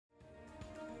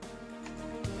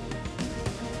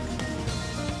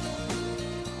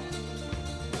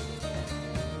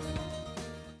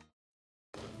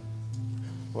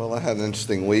Well, I had an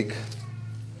interesting week.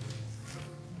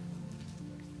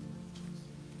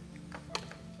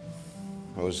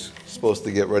 I was supposed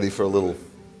to get ready for a little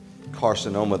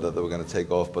carcinoma that they were going to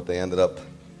take off, but they ended up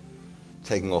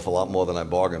taking off a lot more than I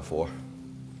bargained for.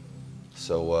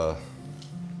 So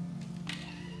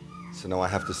now I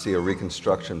have to see a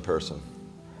reconstruction person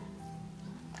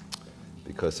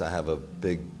because I have a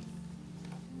big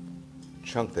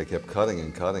chunk they kept cutting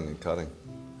and cutting and cutting.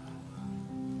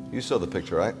 You saw the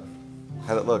picture, right?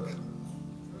 How'd it look?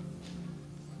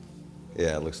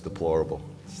 Yeah, it looks deplorable.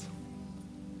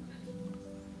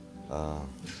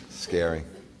 Scary.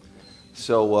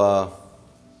 So,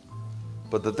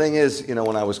 but the thing is, you know,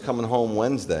 when I was coming home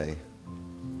Wednesday,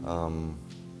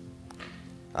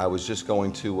 I was just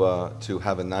going to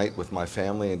have a night with my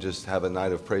family and just have a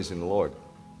night of praising the Lord,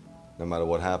 no matter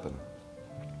what happened.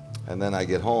 And then I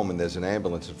get home and there's an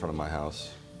ambulance in front of my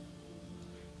house.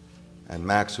 And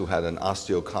Max, who had an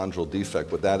osteochondral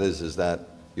defect, what that is that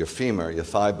your femur, your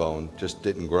thigh bone, just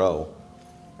didn't grow.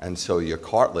 And so your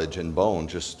cartilage and bone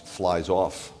just flies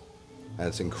off. And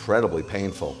it's incredibly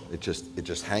painful. It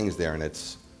just hangs there, and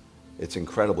it's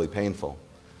incredibly painful.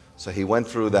 So he went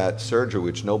through that surgery,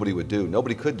 which nobody would do.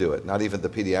 Nobody could do it, not even the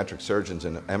pediatric surgeons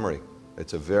in Emory.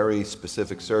 It's a very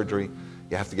specific surgery.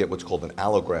 You have to get what's called an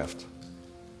allograft,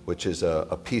 which is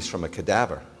a piece from a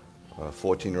cadaver. A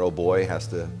 14-year-old boy has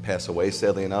to pass away,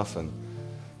 sadly enough, and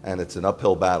it's an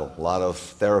uphill battle. A lot of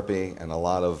therapy and a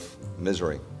lot of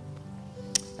misery.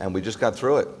 And we just got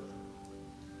through it.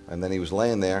 And then he was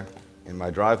laying there in my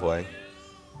driveway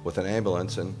with an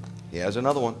ambulance, and he has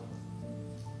another one.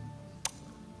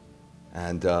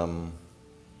 And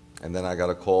then I got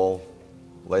a call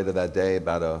later that day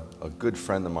about a good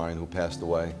friend of mine who passed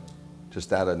away,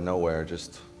 just out of nowhere.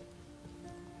 This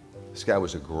guy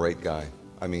was a great guy.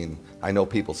 I mean, I know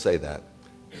people say that.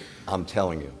 I'm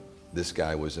telling you, this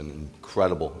guy was an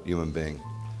incredible human being.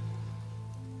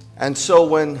 And so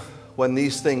when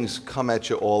these things come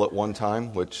at you all at one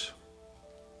time, which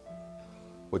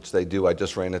they do, I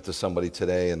just ran into somebody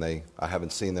today, and I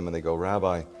haven't seen them, and they go,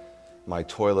 "Rabbi, my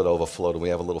toilet overflowed, and we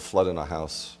have a little flood in our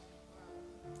house."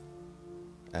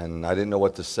 And I didn't know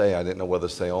what to say. I didn't know whether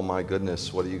to say, "Oh my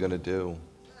goodness, what are you going to do?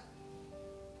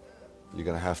 You're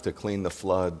going to have to clean the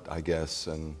flood, I guess,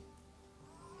 and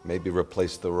maybe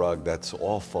replace the rug. That's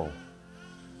awful.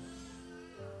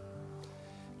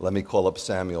 Let me call up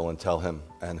Samuel and tell him,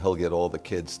 and he'll get all the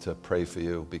kids to pray for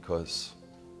you because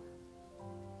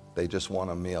they just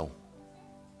want a meal."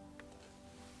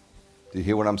 Do you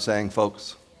hear what I'm saying,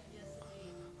 folks?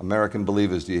 American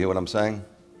believers, do you hear what I'm saying?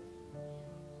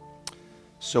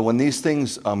 So when these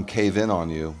things cave in on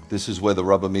you, this is where the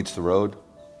rubber meets the road.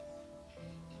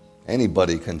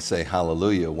 Anybody can say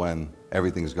hallelujah when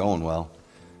everything's going well.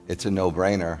 It's a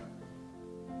no-brainer,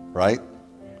 right?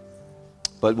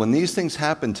 But when these things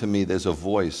happen to me, there's a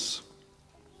voice.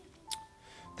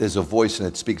 There's a voice, and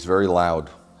it speaks very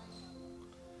loud.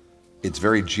 It's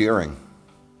very jeering.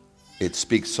 It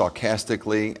speaks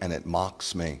sarcastically, and it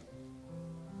mocks me.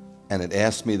 And it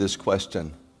asks me this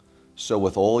question: so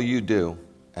with all you do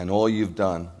and all you've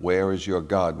done, where is your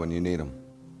God when you need him?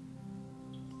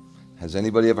 Has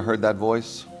anybody ever heard that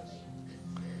voice?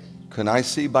 Can I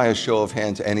see by a show of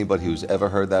hands anybody who's ever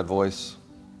heard that voice?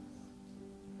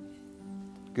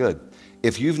 Good.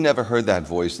 If you've never heard that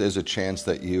voice, there's a chance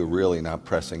that you're really not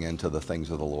pressing into the things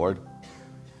of the Lord.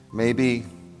 Maybe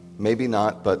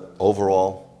not, but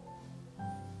overall,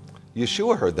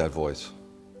 Yeshua heard that voice.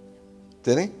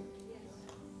 Did he?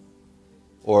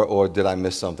 Or did I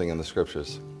miss something in the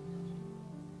scriptures?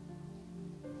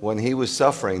 When he was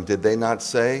suffering, did they not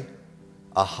say,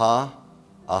 "Aha,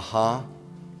 aha,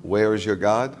 where is your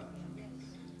God?"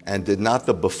 And did not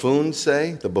the buffoons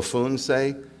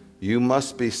say, "You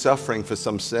must be suffering for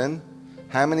some sin"?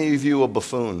 How many of you are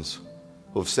buffoons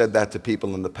who have said that to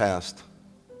people in the past?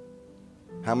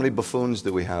 How many buffoons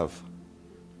do we have?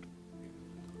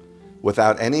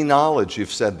 Without any knowledge,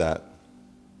 you've said that.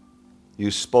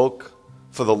 You spoke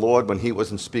for the Lord when he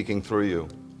wasn't speaking through you.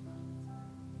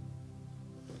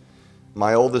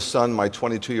 My oldest son, my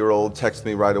 22-year-old, texted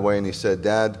me right away and he said,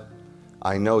 "Dad,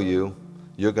 I know you.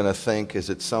 You're going to think, is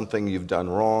it something you've done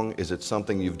wrong? Is it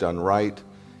something you've done right?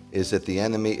 Is it the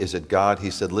enemy? Is it God?"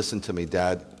 He said, "Listen to me,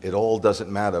 Dad. It all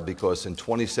doesn't matter because in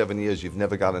 27 years you've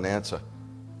never got an answer.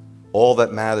 All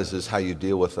that matters is how you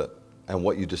deal with it and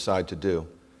what you decide to do,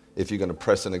 if you're going to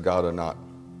press into God or not."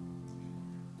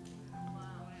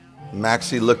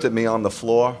 Maxie looked at me on the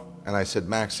floor and I said,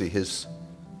 "Maxie,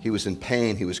 he was in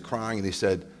pain, he was crying," and he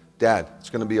said, "Dad, it's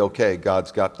going to be okay.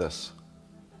 God's got this."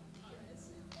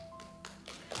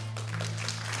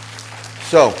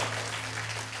 So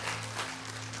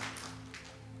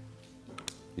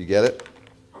You get it?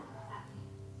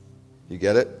 You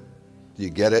get it? Do you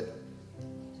get it?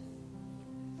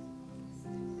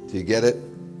 Do you get it?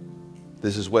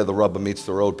 This is where the rubber meets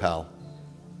the road, pal.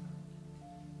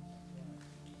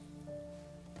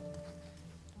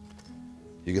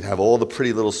 You could have all the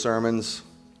pretty little sermons,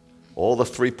 all the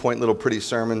 3-point little pretty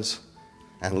sermons,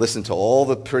 and listen to all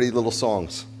the pretty little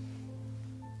songs.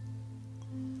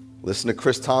 Listen to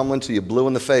Chris Tomlin till you're blue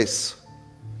in the face.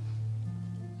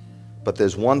 But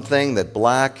there's one thing that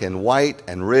black and white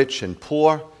and rich and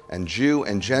poor and Jew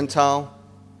and Gentile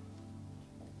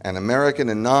and American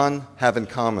and non have in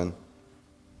common,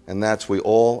 and that's we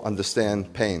all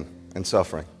understand pain and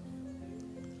suffering.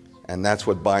 And that's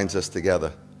what binds us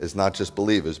together, is not just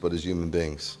believers, but as human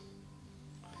beings.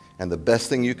 And the best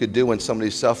thing you could do when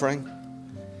somebody's suffering,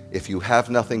 if you have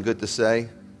nothing good to say,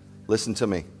 listen to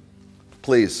me.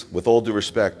 Please, with all due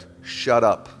respect, shut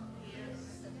up.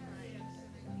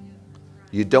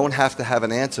 You don't have to have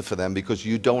an answer for them because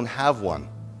you don't have one.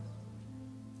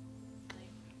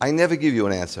 I never give you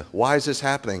an answer. Why is this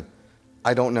happening?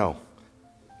 I don't know.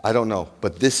 I don't know.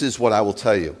 But this is what I will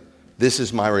tell you. This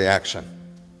is my reaction.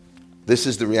 This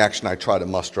is the reaction I try to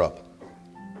muster up.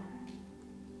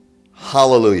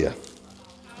 Hallelujah.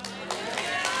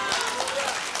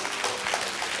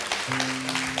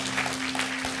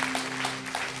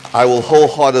 I will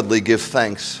wholeheartedly give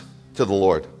thanks to the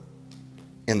Lord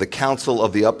in the council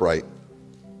of the upright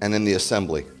and in the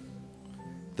assembly.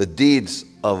 The deeds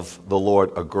of the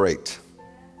Lord are great,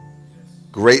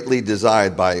 greatly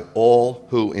desired by all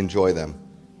who enjoy them.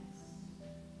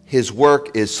 His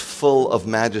work is full of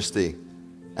majesty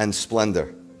and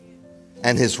splendor,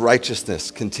 and his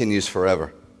righteousness continues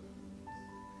forever.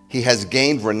 He has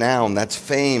gained renown, that's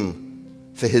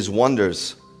fame, for his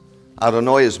wonders.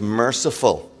 Adonai is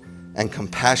merciful and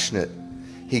compassionate.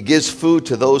 He gives food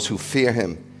to those who fear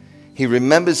him. He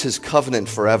remembers his covenant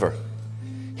forever.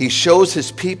 He shows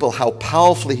his people how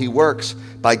powerfully he works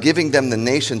by giving them the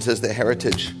nations as their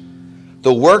heritage.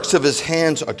 The works of his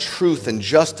hands are truth and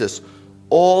justice.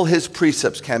 All his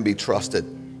precepts can be trusted.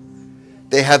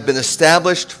 They have been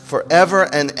established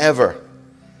forever and ever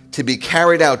to be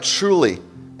carried out truly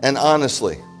and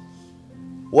honestly.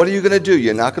 What are you going to do?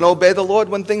 You're not going to obey the Lord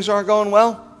when things aren't going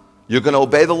well? You're going to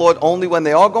obey the Lord only when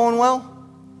they are going well?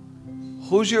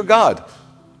 Who's your God?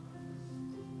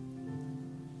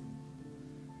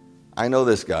 I know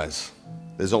this, guys.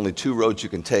 There's only 2 roads you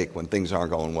can take when things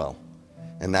aren't going well.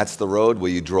 And that's the road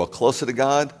where you draw closer to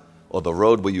God or the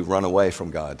road where you run away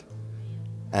from God.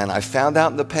 And I found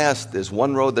out in the past there's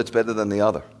one road that's better than the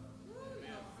other.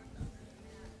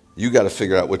 You got to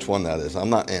figure out which one that is. I'm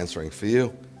not answering for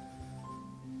you.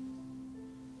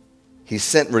 He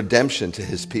sent redemption to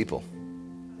his people.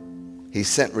 He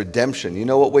sent redemption. You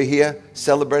know what we're here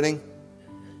celebrating?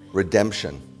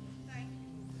 Redemption.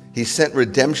 He sent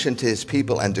redemption to his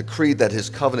people and decreed that his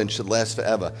covenant should last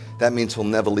forever. That means he'll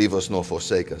never leave us nor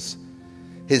forsake us.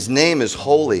 His name is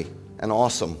holy and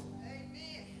awesome.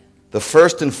 The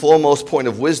first and foremost point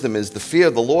of wisdom is the fear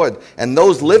of the Lord, and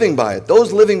those living by it,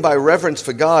 those living by reverence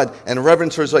for God and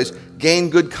reverence for his ways, gain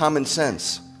good common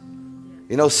sense.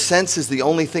 You know, sense is the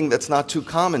only thing that's not too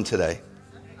common today.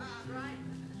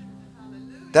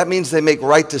 That means they make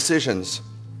right decisions.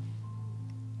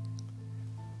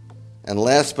 And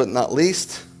last but not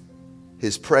least,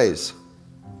 his praise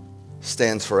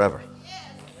stands forever.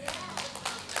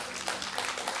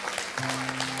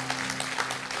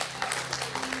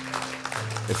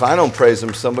 If I don't praise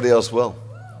him, somebody else will.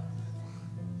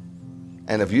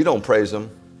 And if you don't praise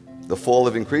him, the 4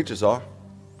 living creatures are.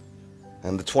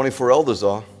 And the 24 elders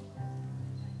are.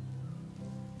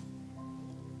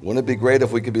 Wouldn't it be great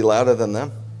if we could be louder than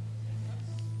them?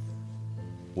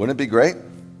 Wouldn't it be great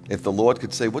if the Lord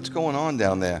could say, what's going on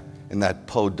down there in that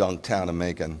podunk town of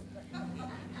Macon?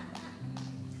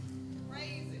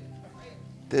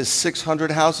 There's 600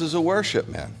 houses of worship,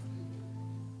 man.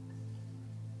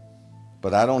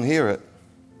 But I don't hear it.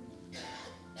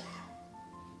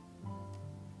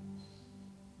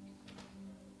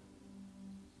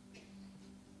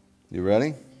 You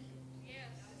ready?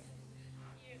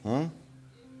 Huh?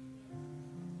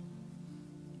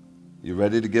 You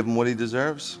ready to give him what he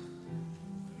deserves?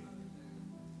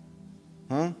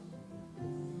 Huh?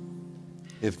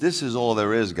 If this is all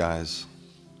there is, guys,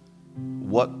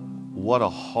 what a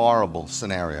horrible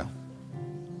scenario.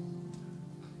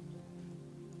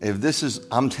 If this is,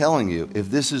 I'm telling you, if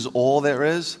this is all there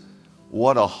is,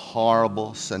 what a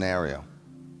horrible scenario.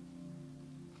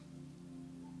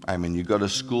 I mean, you go to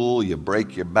school, you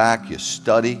break your back, you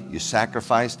study, you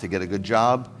sacrifice to get a good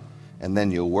job, and then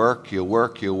you work,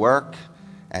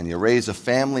 and you raise a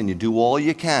family, and you do all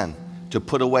you can to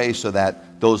put away so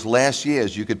that those last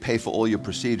years you could pay for all your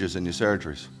procedures and your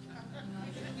surgeries.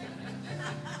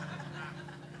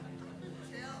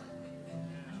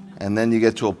 And then you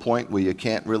get to a point where you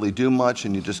can't really do much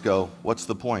and you just go, what's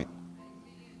the point?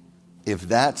 If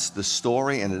that's the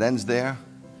story and it ends there,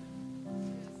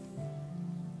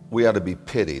 we ought to be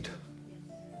pitied.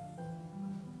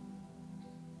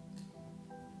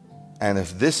 And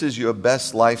if this is your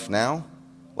best life now,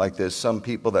 like there's some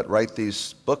people that write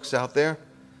these books out there,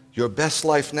 your best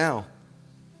life now,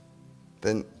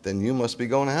 then you must be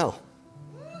going to hell.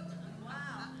 Wow.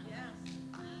 Yes.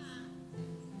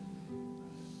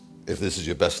 If this is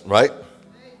your best, right?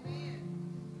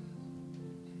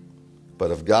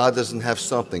 But if God doesn't have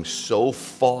something so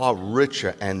far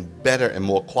richer and better and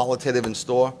more qualitative in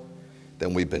store,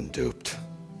 then we've been duped.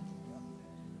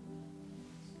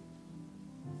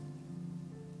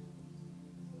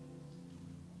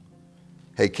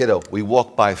 Hey, kiddo, we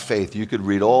walk by faith. You could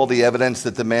read all the evidence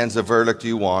that demands the verdict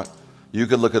you want. You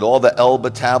could look at all the Elba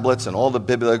tablets and all the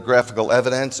bibliographical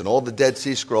evidence and all the Dead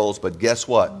Sea Scrolls, but guess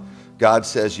what? God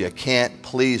says you can't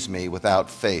please me without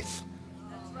faith.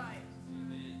 That's right.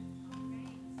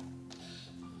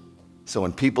 So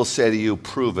when people say to you,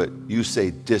 prove it, you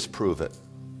say, disprove it.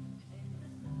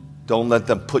 Don't let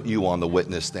them put you on the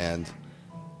witness stand.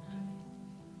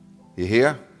 You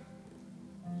hear?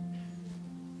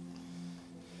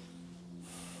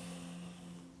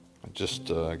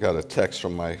 I got a text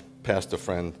from my pastor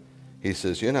friend. He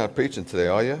says, you're not preaching today,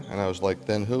 are you? And I was like,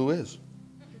 then who is?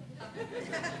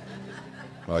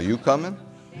 Are you coming?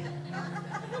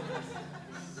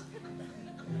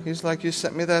 He's like, you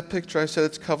sent me that picture. I said,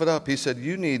 it's covered up. He said,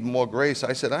 you need more grace.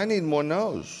 I said, I need more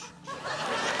nose.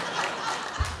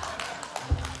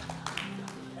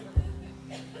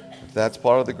 If that's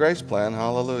part of the grace plan,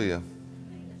 hallelujah.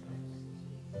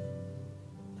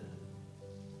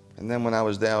 And then when I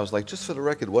was there, I was like, just for the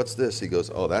record, what's this? He goes,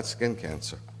 oh, that's skin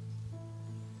cancer.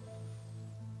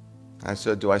 I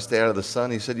said, do I stay out of the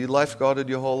sun? He said, you lifeguarded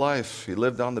your whole life. You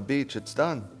lived on the beach. It's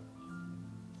done.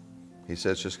 He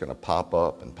said, it's just going to pop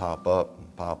up and pop up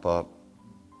and pop up.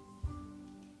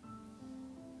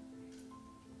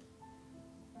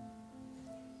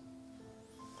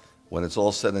 When it's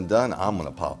all said and done, I'm going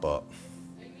to pop up.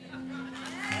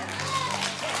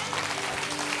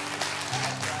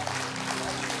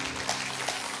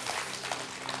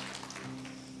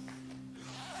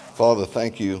 Father,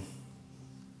 thank you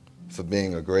for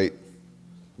being a great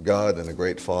God and a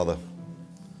great Father.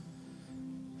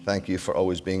 Thank you for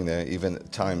always being there, even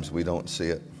at times we don't see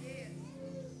it.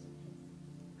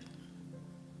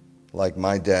 Like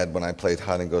my dad, when I played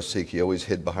hide and go seek, he always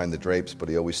hid behind the drapes, but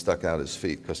he always stuck out his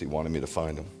feet because he wanted me to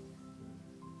find him.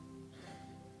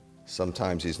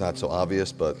 Sometimes he's not so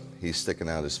obvious, but he's sticking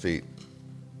out his feet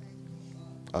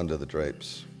under the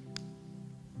drapes.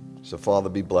 So Father,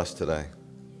 be blessed today.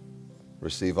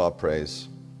 Receive our praise.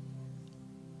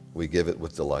 We give it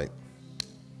with delight.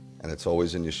 And it's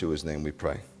always in Yeshua's name we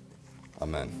pray.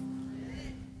 Amen.